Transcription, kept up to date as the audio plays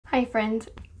Hi friends,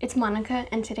 it's Monica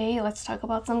and today let's talk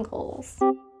about some goals.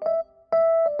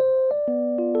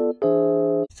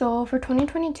 So for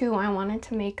 2022, I wanted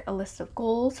to make a list of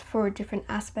goals for different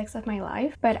aspects of my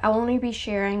life, but I'll only be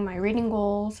sharing my reading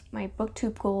goals, my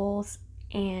BookTube goals,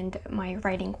 and my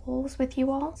writing goals with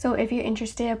you all. So if you're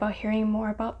interested about hearing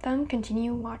more about them,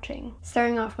 continue watching.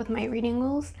 Starting off with my reading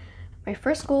goals, my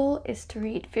first goal is to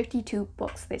read 52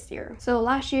 books this year. So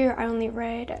last year I only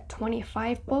read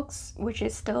 25 books, which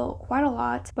is still quite a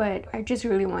lot, but I just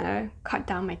really want to cut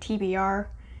down my TBR,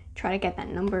 try to get that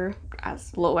number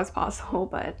as low as possible,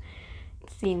 but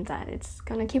it seems that it's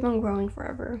gonna keep on growing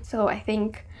forever. So I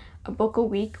think a book a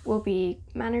week will be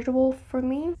manageable for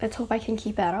me. Let's hope I can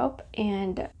keep that up.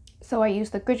 And so I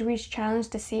used the Goodreads challenge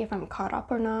to see if I'm caught up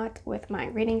or not with my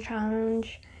reading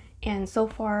challenge, and so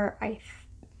far I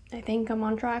think I'm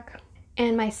on track.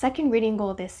 And my second reading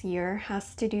goal this year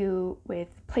has to do with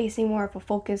placing more of a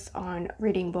focus on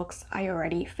reading books I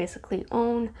already physically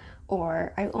own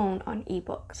or I own on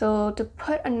ebook. So to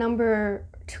put a number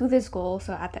to this goal,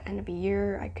 so at the end of the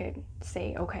year I could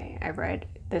say, okay, I've read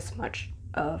this much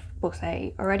of books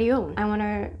I already own. I want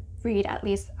to read at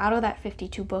least out of that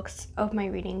 52 books of my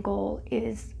reading goal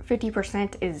is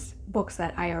 50% is books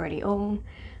that I already own,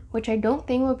 which I don't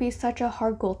think would be such a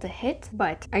hard goal to hit,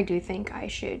 but I do think I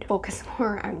should focus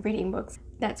more on reading books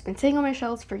that's been sitting on my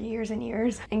shelves for years and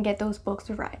years and get those books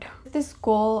read. With this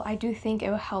goal, I do think it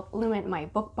will help limit my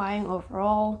book buying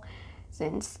overall,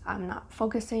 since I'm not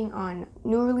focusing on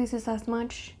new releases as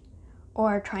much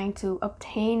or trying to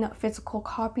obtain physical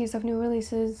copies of new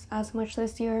releases as much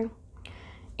this year.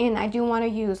 And I do want to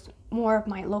use more of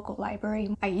my local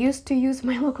library. I used to use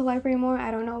my local library more.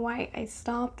 I don't know why I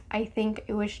stopped. I think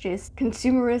it was just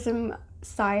consumerism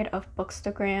side of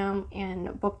Bookstagram and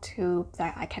BookTube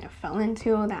that I kind of fell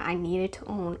into, that I needed to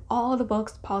own all the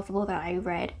books possible that I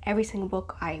read. Every single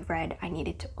book I read, I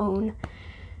needed to own.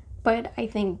 But I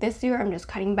think this year I'm just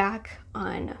cutting back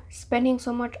on spending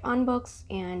so much on books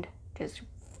and just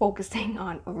focusing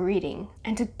on reading.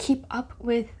 And to keep up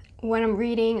with what I'm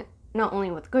reading, not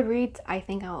only with Goodreads, I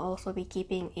think I'll also be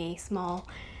keeping a small,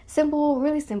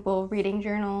 really simple reading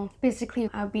journal. Basically,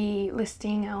 I'll be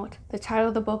listing out the title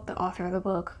of the book, the author of the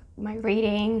book, my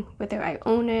rating, whether I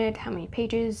own it, how many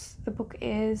pages the book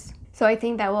is. So I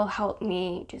think that will help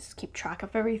me just keep track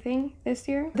of everything this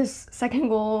year. This second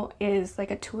goal is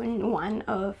like a 2-in-1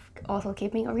 of also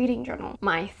keeping a reading journal.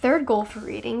 My third goal for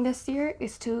reading this year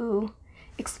is to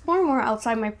explore more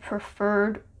outside my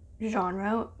preferred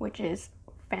genre, which is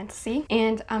fantasy,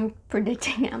 and I'm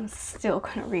predicting I'm still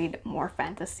gonna read more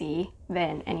fantasy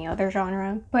than any other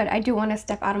genre, but I do want to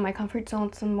step out of my comfort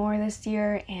zone some more this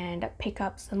year and pick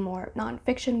up some more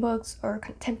non-fiction books or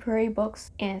contemporary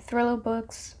books and thriller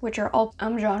books, which are all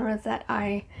genres that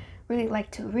I really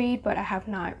like to read but I have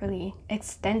not really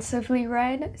extensively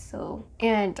read. So,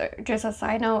 and just a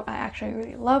side note, I actually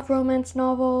really love romance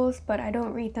novels, but I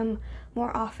don't read them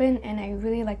more often, and I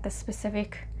really like the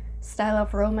specific style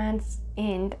of romance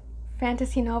and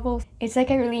fantasy novels. It's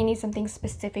like I really need something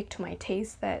specific to my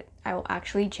taste that I will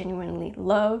actually genuinely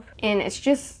love, and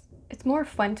it's more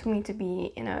fun to me to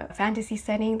be in a fantasy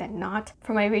setting than not.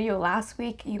 For my video last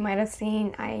week, you might have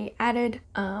seen I added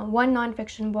one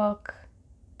nonfiction book,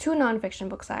 two nonfiction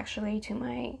books actually, to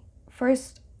my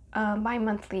first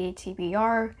bi-monthly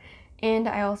TBR, and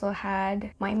I also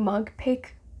had my mug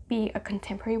pick be a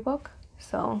contemporary book.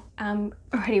 So I'm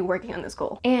already working on this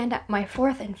goal. And my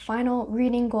fourth and final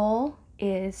reading goal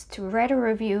is to write a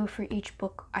review for each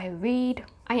book I read.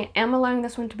 I am allowing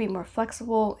this one to be more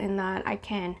flexible in that I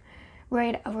can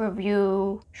write a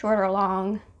review, short or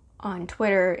long, on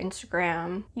Twitter,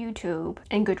 Instagram, YouTube,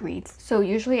 and Goodreads. So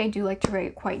usually I do like to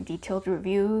write quite detailed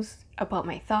reviews about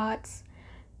my thoughts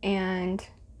and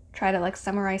try to like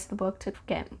summarize the book to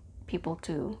get people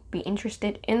to be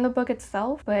interested in the book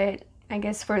itself. But I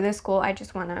guess for this goal, I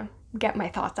just want to get my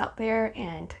thoughts out there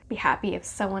and be happy if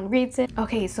someone reads it.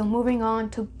 Okay, so moving on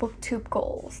to BookTube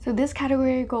goals. So this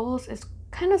category of goals is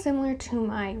kind of similar to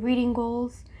my reading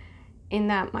goals in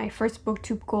that my first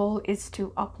BookTube goal is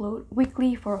to upload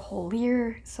weekly for a whole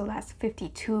year. So that's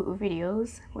 52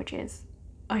 videos, which is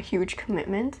a huge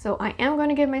commitment. So I am going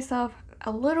to give myself a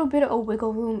little bit of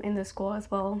wiggle room in this goal as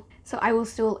well. So I will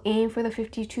still aim for the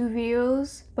 52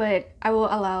 videos, but I will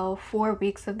allow 4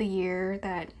 weeks of the year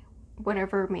that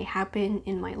whatever may happen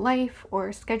in my life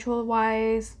or schedule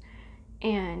wise,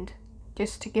 and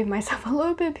just to give myself a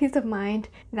little bit of peace of mind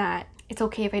that it's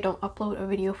okay if I don't upload a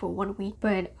video for 1 week.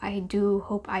 But I do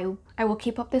hope I will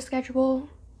keep up this schedule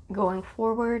going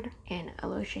forward. And a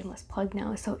little shameless plug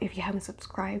now, so if you haven't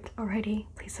subscribed already,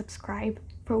 please subscribe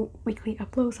for for weekly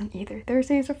uploads on either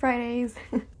Thursdays or Fridays.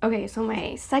 Okay, so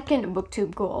my second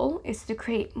BookTube goal is to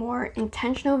create more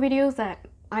intentional videos that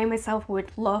I myself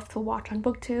would love to watch on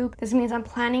BookTube. This means I'm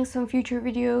planning some future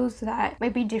videos that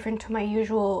might be different to my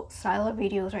usual style of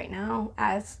videos right now,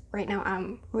 as right now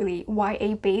I'm really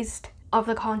YA based of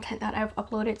the content that I've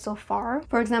uploaded so far.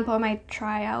 For example, I might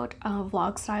try out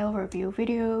vlog style review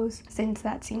videos, since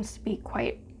that seems to be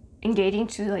quite engaging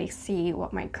to like see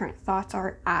what my current thoughts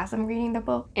are as I'm reading the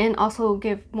book, and also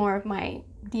give more of my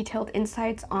detailed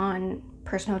insights on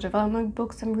personal development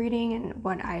books I'm reading and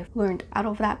what I've learned out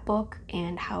of that book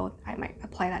and how I might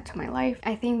apply that to my life.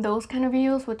 I think those kind of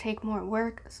videos would take more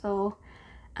work, so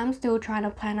I'm still trying to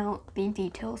plan out the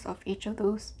details of each of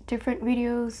those different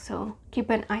videos, so keep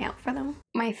an eye out for them.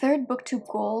 My third BookTube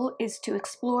goal is to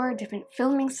explore different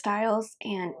filming styles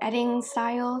and editing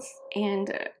styles,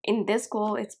 and in this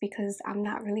goal it's because I'm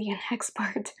not really an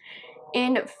expert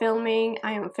in filming.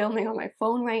 I am filming on my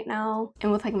phone right now,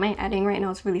 and with like my editing right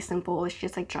now, it's really simple. It's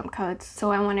just like jump cuts, so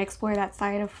I want to explore that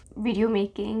side of video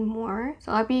making more,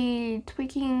 so I'll be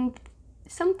tweaking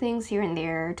some things here and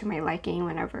there to my liking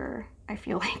whenever I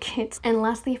feel like it. And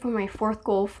lastly, for my fourth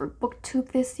goal for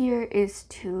BookTube this year is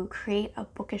to create a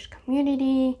bookish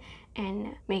community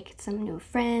and make some new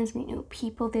friends, meet new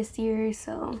people this year.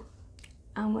 So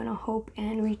I'm gonna hope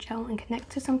and reach out and connect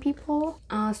to some people.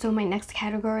 So my next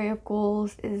category of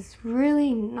goals is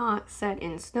really not set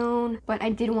in stone, but I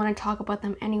did want to talk about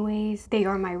them anyways. They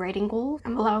are my writing goals.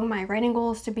 I'm allowing my writing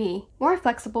goals to be more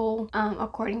flexible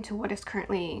according to what is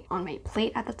currently on my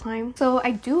plate at the time. So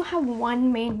I do have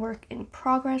one main work in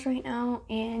progress right now,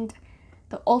 and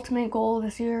the ultimate goal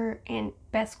this year and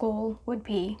best goal would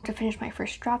be to finish my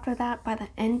first draft of that by the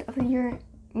end of the year,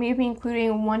 maybe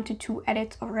including 1 to 2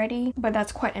 edits already, but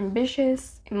that's quite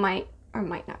ambitious. It might or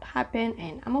might not happen,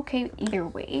 and I'm okay either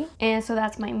way. And so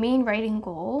that's my main writing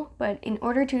goal, but in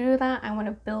order to do that, I want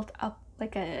to build up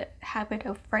like a habit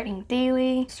of writing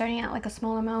daily, starting out like a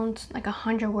small amount, like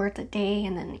 100 words a day,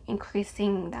 and then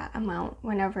increasing that amount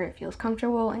whenever it feels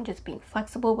comfortable, and just being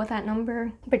flexible with that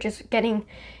number. But just getting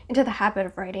into the habit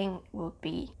of writing will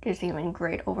be just even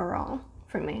great overall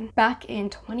for me. Back in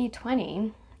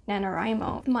 2020,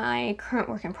 NaNoWriMo, my current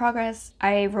work in progress,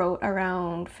 I wrote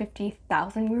around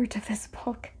 50,000 words of this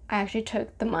book. I actually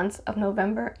took the months of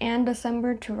November and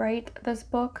December to write this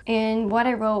book, and what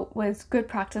I wrote was good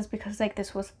practice because like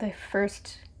this was the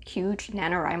first huge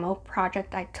NaNoWriMo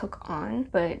project I took on,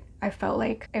 but I felt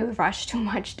like I rushed too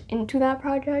much into that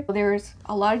project. There's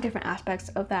a lot of different aspects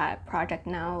of that project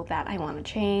now that I want to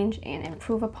change and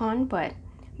improve upon, but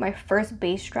my first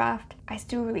base draft, I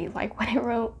still really like what I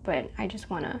wrote, but I just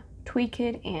want to tweak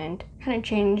it and kind of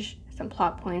change some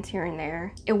plot points here and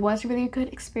there. It was a really good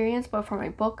experience, but for my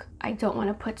book, I don't want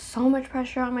to put so much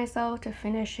pressure on myself to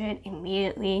finish it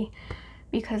immediately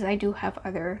because I do have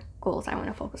other goals I want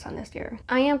to focus on this year.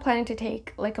 I am planning to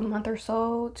take like a month or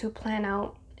so to plan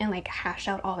out and like hash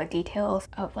out all the details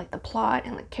of like the plot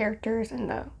and like characters and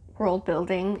the world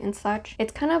building and such.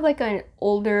 It's kind of like an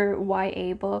older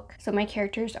YA book, so my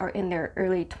characters are in their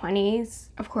early 20s.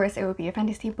 Of course, it would be a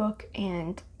fantasy book,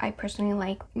 and I personally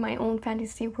like my own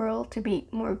fantasy world to be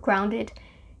more grounded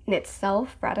in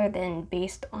itself rather than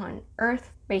based on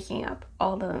Earth, making up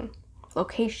all the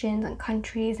locations and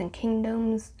countries and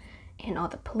kingdoms and all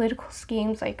the political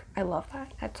schemes. Like, I love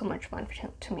that. That's so much fun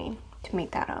to me to make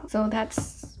that up. So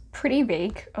that's pretty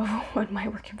vague of what my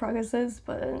work in progress is,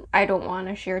 but I don't want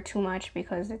to share too much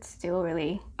because it's still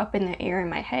really up in the air in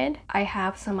my head. I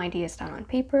have some ideas down on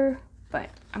paper, but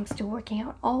I'm still working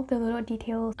out all the little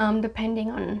details. Depending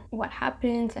on what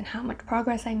happens and how much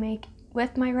progress I make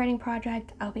with my writing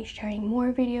project, I'll be sharing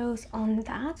more videos on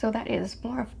that. So that is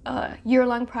more of a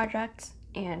year-long project,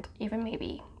 and even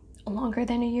maybe longer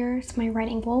than a year is my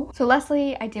writing goal. So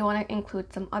lastly, I do want to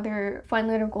include some other fun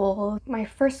little goals. My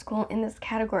first goal in this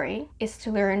category is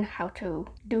to learn how to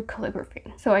do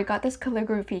calligraphy. So I got this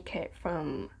calligraphy kit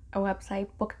from a website,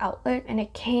 Book Outlet, and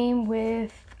it came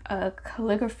with a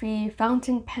calligraphy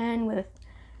fountain pen with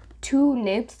 2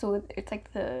 nibs, so it's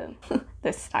like the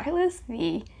the stylus,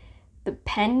 the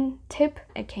pen tip.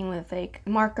 It came with like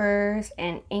markers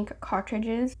and ink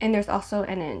cartridges, and there's also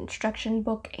an instruction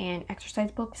book and exercise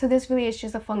book. So this really is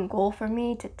just a fun goal for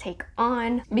me to take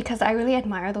on because I really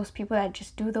admire those people that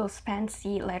just do those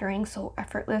fancy lettering so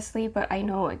effortlessly, but I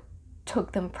know it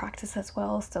took them practice as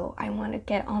well, so I want to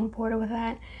get on board with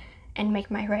that and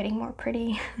make my writing more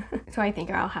pretty. So I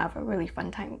think I'll have a really fun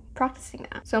time practicing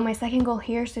that. So my second goal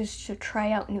here is just to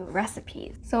try out new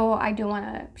recipes. So I do want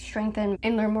to strengthen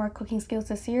and learn more cooking skills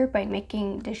this year by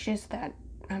making dishes that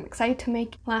I'm excited to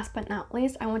make. Last but not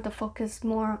least, I want to focus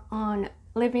more on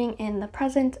living in the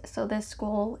present. So this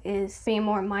goal is being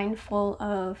more mindful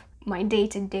of my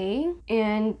day-to-day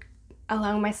and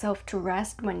allowing myself to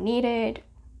rest when needed,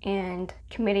 and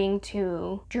committing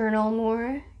to journal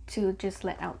more, to just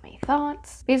let out my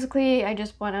thoughts. Basically, I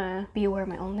just want to be aware of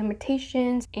my own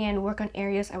limitations and work on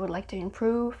areas I would like to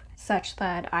improve, such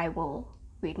that I will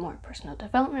read more personal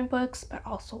development books, but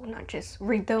also not just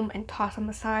read them and toss them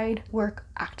aside, work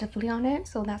actively on it.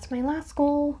 So that's my last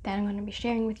goal that I'm going to be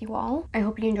sharing with you all. I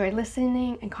hope you enjoyed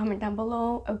listening, and comment down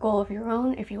below a goal of your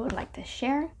own if you would like to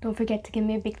share. Don't forget to give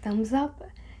me a big thumbs up,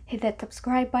 hit that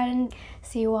subscribe button.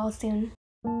 See you all soon.